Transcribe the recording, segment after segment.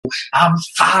I'm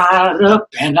fired up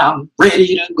and I'm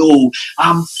ready to go.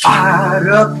 I'm fired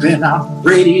up and I'm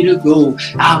ready to go.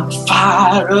 I'm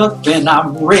fired up and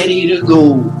I'm ready to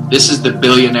go. This is the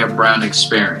Billionaire Brown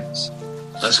experience.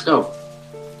 Let's go.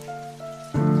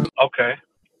 Okay.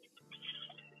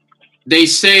 They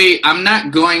say, I'm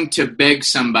not going to beg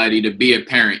somebody to be a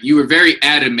parent. You were very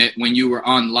adamant when you were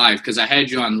on live, because I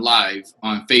had you on live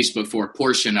on Facebook for a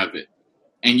portion of it.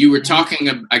 And you were talking,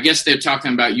 I guess they're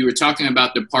talking about, you were talking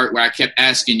about the part where I kept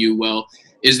asking you, well,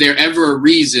 is there ever a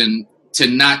reason to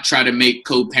not try to make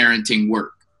co-parenting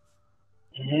work?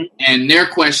 Mm-hmm. And their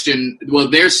question, well,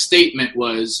 their statement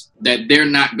was that they're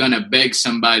not going to beg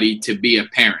somebody to be a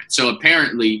parent. So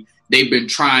apparently they've been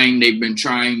trying.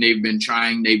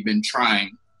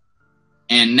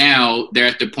 And now they're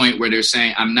at the point where they're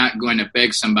saying, I'm not going to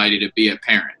beg somebody to be a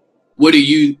parent. What do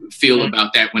you feel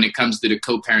about that when it comes to the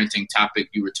co-parenting topic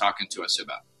you were talking to us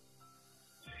about?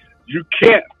 You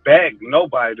can't beg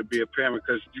nobody to be a parent,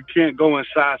 because you can't go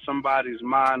inside somebody's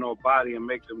mind or body and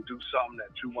make them do something that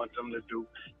you want them to do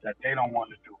that they don't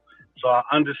want to do. So I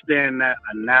understand that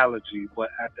analogy, but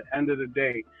at the end of the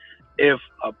day, if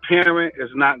a parent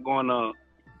is not going to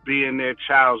be in their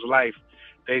child's life,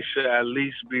 they should at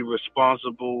least be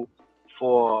responsible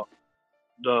for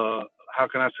the, how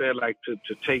can I say it, like to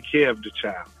take care of the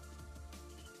child.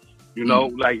 You know,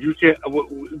 like you can't,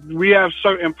 we have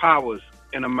certain powers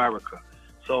in America.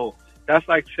 So that's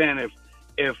like saying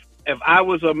if I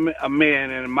was a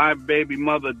man and my baby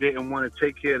mother didn't want to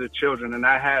take care of the children and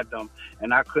I had them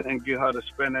and I couldn't get her to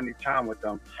spend any time with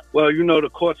them, well, you know, the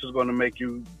courts is going to make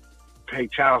you pay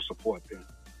child support then,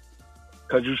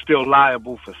 because you're still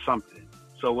liable for something.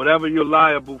 So whatever you're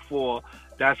liable for,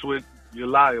 that's what you're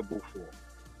liable for.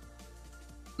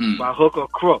 By hook or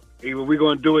crook. Either we're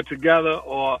going to do it together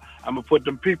or I'm going to put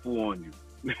them people on you.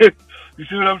 You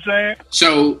see what I'm saying?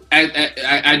 So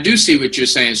I do see what you're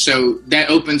saying. So that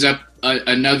opens up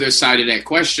another side of that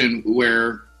question,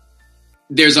 where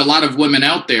there's a lot of women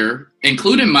out there,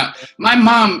 including my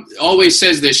mom always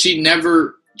says that she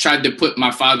never tried to put my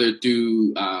father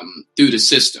through the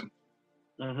system.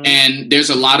 Mm-hmm. And there's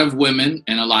a lot of women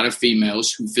and a lot of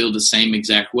females who feel the same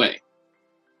exact way,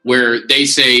 where they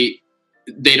say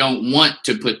they don't want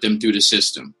to put them through the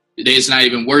system. It's not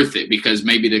even worth it, because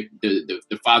maybe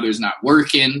the father's not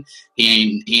working,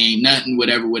 he ain't nothing,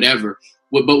 whatever.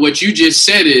 But what you just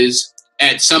said is,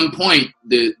 at some point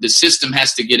the system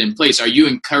has to get in place. Are you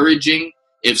encouraging,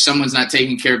 if someone's not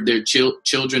taking care of their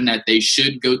children, that they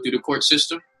should go through the court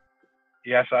system?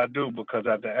 Yes, I do, because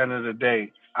at the end of the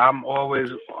day, I'm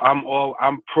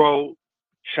pro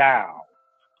child.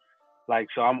 Like,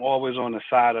 so I'm always on the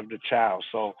side of the child.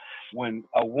 So when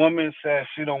a woman says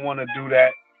she don't want to do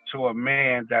that to a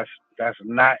man that's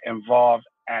not involved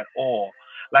at all,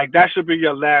 like, that should be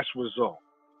your last resort.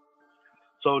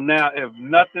 So now, if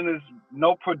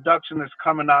no production is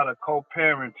coming out of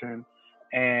co-parenting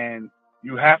and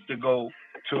you have to go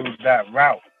to that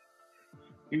route,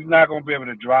 he's not going to be able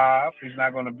to drive. He's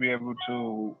not going to be able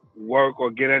to work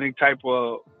or get any type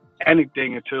of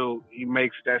anything until he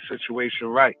makes that situation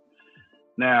right.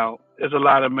 Now, there's a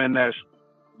lot of men that's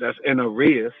in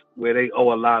arrears, where they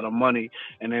owe a lot of money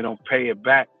and they don't pay it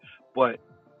back. But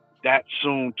that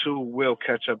soon, too, will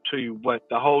catch up to you. But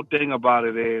the whole thing about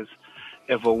it is,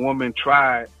 if a woman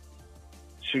tried,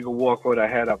 she could walk with her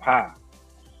head up high.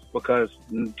 Because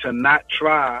to not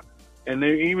try, and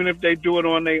then even if they do it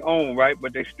on their own, right,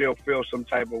 but they still feel some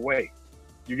type of way.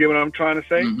 You get what I'm trying to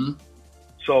say? Mm-hmm.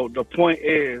 So the point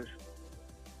is,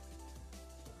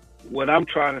 what I'm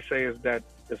trying to say is that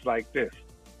it's like this.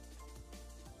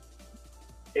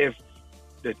 If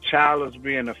the child is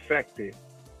being affected,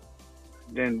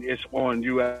 then it's on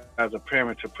you as a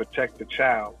parent to protect the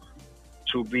child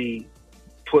to be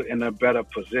put in a better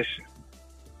position.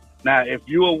 Now, if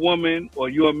you're a woman or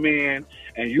you're a man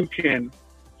and you can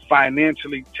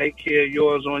financially take care of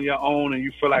yours on your own and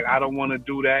you feel like, I don't want to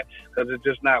do that because it's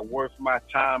just not worth my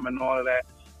time and all of that,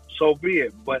 so be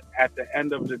it. But at the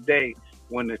end of the day,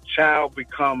 when the child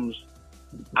becomes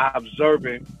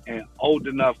observant and old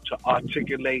enough to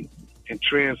articulate and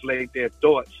translate their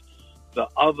thoughts, the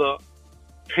other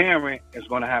parent is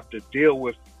going to have to deal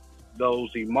with those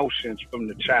emotions from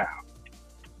the child.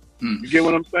 You get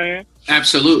what I'm saying?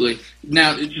 Absolutely.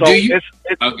 Now, so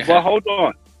well, hold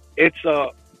on. It's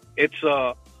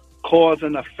a cause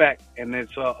and effect, and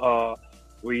it's a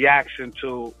reaction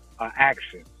to an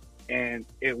action, and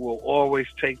it will always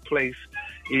take place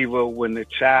either when the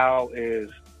child is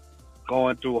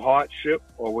going through hardship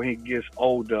or when he gets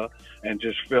older and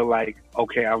just feel like,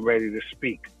 okay, I'm ready to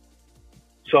speak.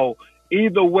 So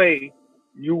either way,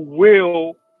 you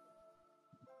will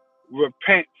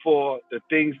repent for the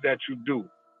things that you do,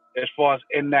 as far as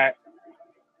in that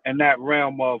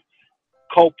realm of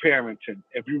co-parenting.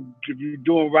 If you're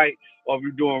doing right or if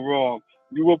you're doing wrong,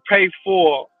 you will pay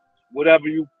for whatever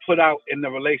you put out in the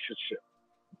relationship,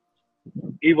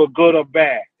 either good or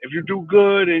bad. If you do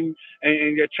good and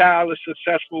your child is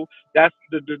successful, that's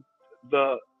the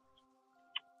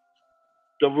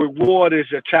the reward is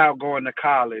your child going to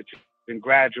college and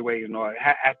graduating, or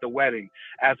at the wedding.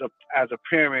 As a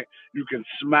parent, you can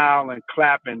smile and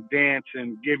clap and dance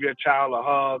and give your child a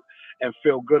hug and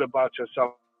feel good about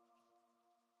yourself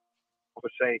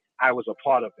and say, I was a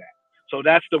part of that. So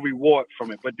that's the reward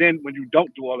from it. But then when you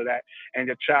don't do all of that and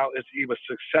your child is either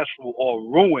successful or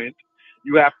ruined,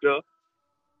 you have to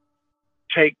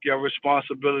take your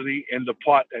responsibility in the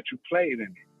part that you played in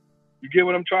it. You get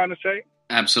what I'm trying to say?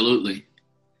 Absolutely.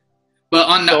 But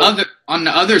on the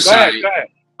other side, go ahead.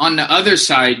 On the other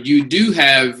side, you do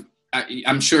have,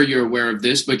 I'm sure you're aware of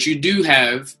this, but you do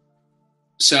have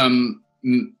some,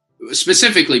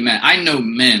 specifically men. I know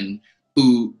men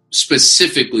who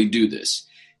specifically do this.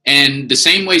 And the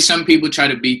same way some people try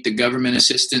to beat the government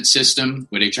assistance system,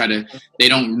 where they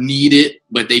don't need it,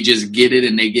 but they just get it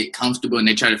and they get comfortable and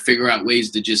they try to figure out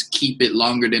ways to just keep it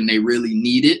longer than they really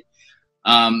need it.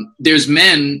 There's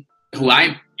men who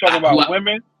Talking about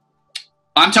women?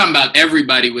 I'm talking about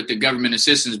everybody with the government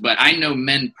assistance, but I know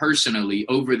men personally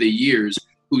over the years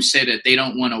who say that they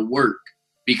don't want to work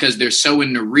because they're so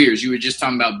in the rears. You were just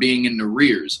talking about being in the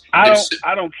rears. I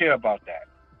don't care about that.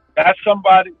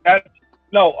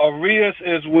 No, arrears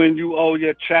is when you owe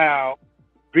your child.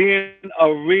 Being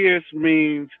arrears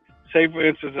means, say for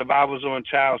instance, if I was on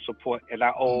child support and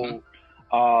I owe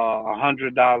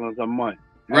 $100 a month,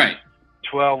 right,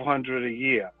 $1,200 a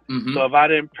year. Mm-hmm. So if I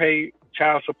didn't pay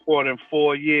child support in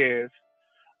 4 years,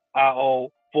 I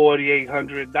owe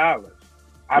 $4,800.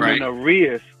 I'm in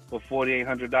arrears for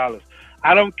 $4,800.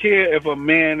 I don't care if a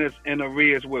man is in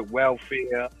arrears with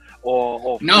welfare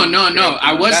or no.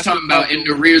 I was talking about in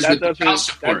the arrears with the child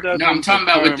support. No, I'm talking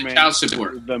about with the child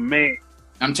support. The man.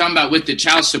 I'm talking about with the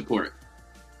child support.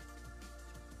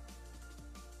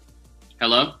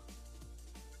 Hello?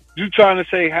 You trying to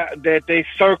say that they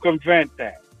circumvent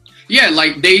that? Yeah,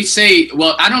 like they say.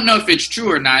 Well, I don't know if it's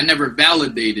true or not. I never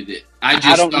validated it. I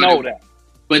don't know that.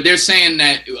 But they're saying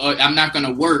that I'm not going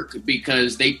to work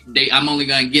because I'm only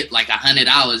going to get like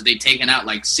 $100. They taking out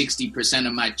like 60%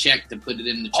 of my check to put it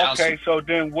in the child support. Okay, so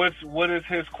then what is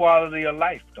his quality of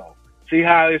life though? See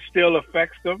how it still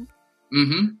affects them?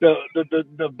 Mm-hmm.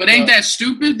 But ain't that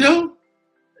stupid though?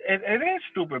 It is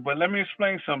stupid. But let me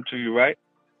explain something to you, right?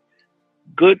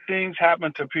 Good things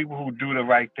happen to people who do the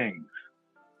right things.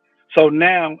 So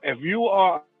now, if you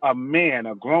are a man,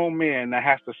 a grown man that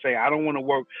has to say, I don't want to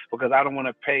work because I don't want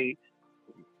to pay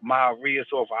my arrears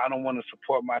off, I don't want to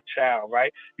support my child,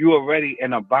 right? You already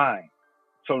in a bind.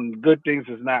 So good things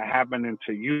is not happening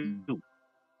to you.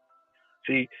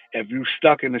 See, if you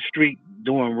stuck in the street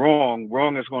doing wrong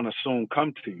is going to soon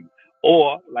come to you.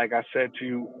 Or, like I said to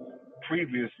you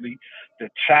previously, the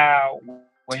child,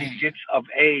 when he gets of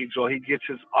age or he gets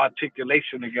his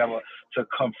articulation together to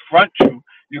confront you,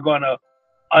 you're going to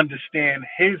understand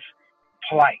his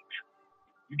plight.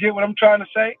 You get what I'm trying to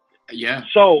say? Yeah.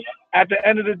 So at the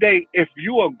end of the day, if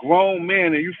you're a grown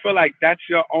man and you feel like that's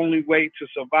your only way to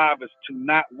survive is to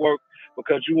not work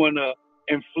because you want to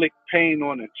inflict pain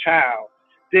on a child,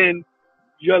 then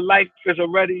your life is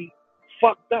already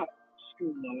fucked up.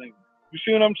 Excuse my language. You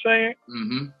see what I'm saying?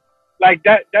 Mm-hmm. Like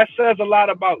that says a lot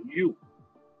about you.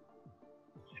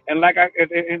 And like I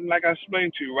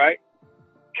explained to you, right?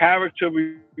 Character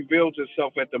reveals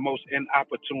itself at the most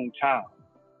inopportune time.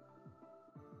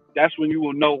 That's when you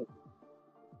will know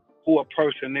who a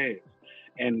person is.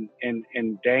 In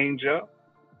danger,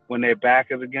 when their back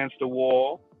is against the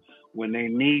wall, when they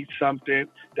need something,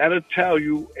 that'll tell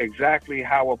you exactly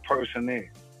how a person is.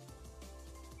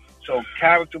 So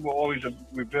character will always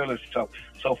reveal itself.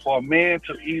 So for a man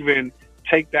to even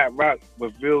take that route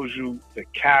reveals you the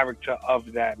character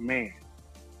of that man.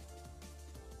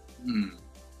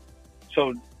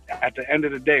 So at the end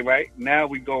of the day, right, now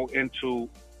we go into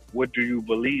what do you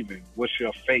believe in? What's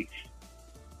your faith?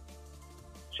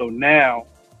 So now,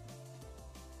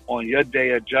 on your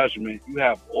day of judgment, you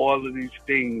have all of these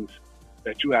things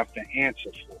that you have to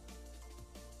answer for.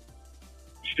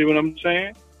 You see what I'm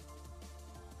saying?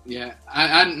 Yeah,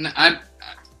 I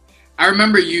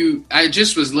remember I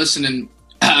just was listening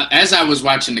as I was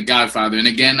watching The Godfather, and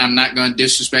again, I'm not going to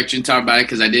disrespect you and talk about it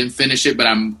because I didn't finish it, but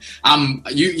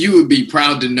you would be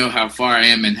proud to know how far I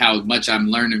am and how much I'm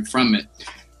learning from it.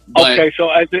 But, okay, so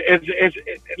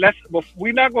let's.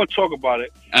 We're not going to talk about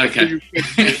it. Okay. You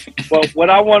finish it. But what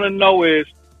I want to know is,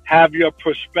 have your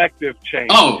perspective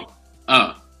changed? Oh,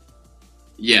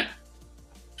 yeah.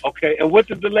 Okay, and what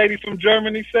did the lady from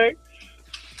Germany say?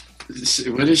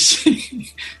 What is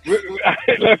she?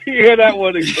 Let me hear that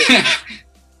one again.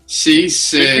 She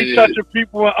said, "You touching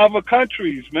people in other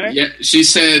countries, man." Yeah, she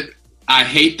said, "I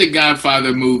hate the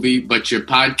Godfather movie, but your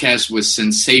podcast was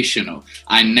sensational.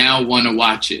 I now want to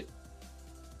watch it."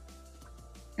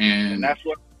 And this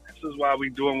is why we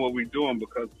doing what we doing,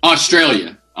 because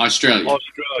Australia. Okay,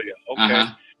 Uh-huh.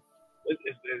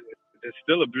 it's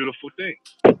still a beautiful thing.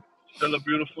 Still a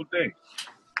beautiful thing.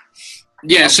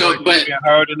 Yeah. So, but being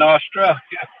heard in Australia.